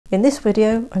In this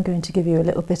video I'm going to give you a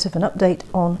little bit of an update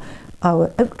on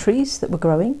our oak trees that we're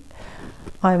growing.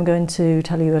 I'm going to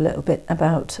tell you a little bit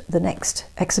about the next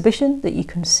exhibition that you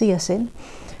can see us in,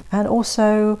 and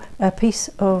also a piece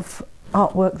of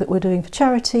artwork that we're doing for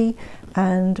charity,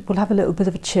 and we'll have a little bit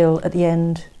of a chill at the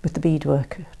end with the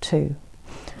beadwork too.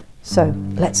 So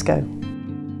let's go.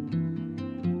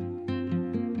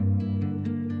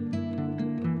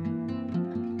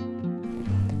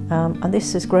 And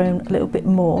this has grown a little bit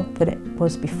more than it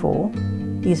was before.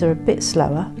 These are a bit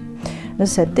slower.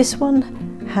 As I said, this one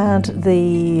had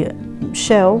the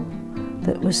shell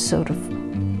that was sort of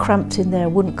cramped in there,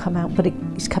 wouldn't come out, but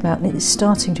it's come out and it's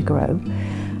starting to grow.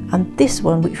 And this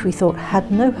one, which we thought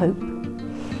had no hope,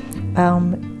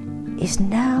 is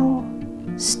now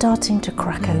starting to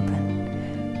crack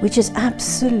open, which is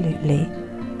absolutely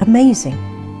amazing.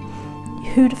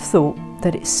 Who'd have thought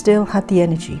that it still had the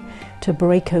energy to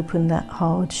break open that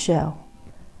hard shell?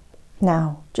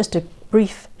 Now, just a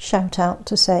brief shout out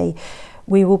to say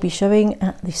we will be showing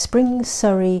at the Spring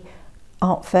Surrey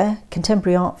Art Fair,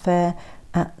 Contemporary Art Fair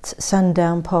at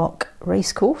Sandown Park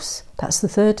Racecourse. That's the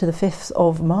 3rd to the 5th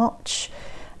of March.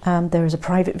 There is a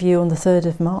private view on the 3rd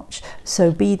of March,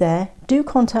 so be there. Do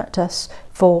contact us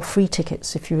for free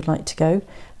tickets if you would like to go.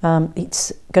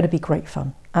 It's going to be great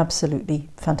fun, absolutely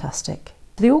fantastic.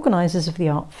 The organisers of the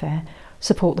art fair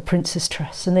support the Prince's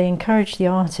Trust, and they encourage the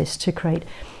artists to create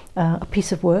a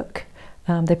piece of work.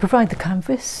 They provide the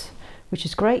canvas, which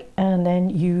is great, and then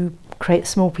you create a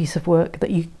small piece of work that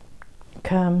you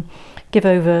can give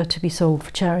over to be sold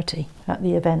for charity at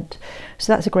the event.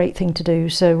 So that's a great thing to do.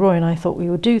 So Roy and I thought we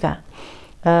would do that.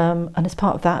 And as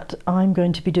part of that, I'm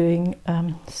going to be doing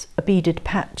a beaded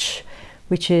patch,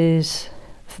 which is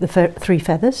for the 3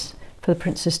 feathers for the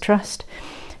Prince's Trust.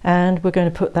 And we're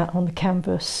going to put that on the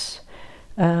canvas,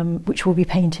 which will be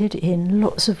painted in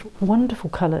lots of wonderful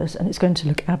colours, and it's going to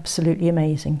look absolutely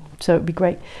amazing. So it'd be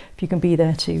great if you can be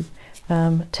there to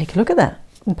take a look at that,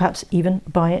 and perhaps even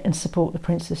buy it and support the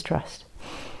Prince's Trust.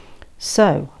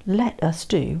 So let us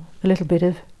do a little bit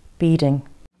of beading.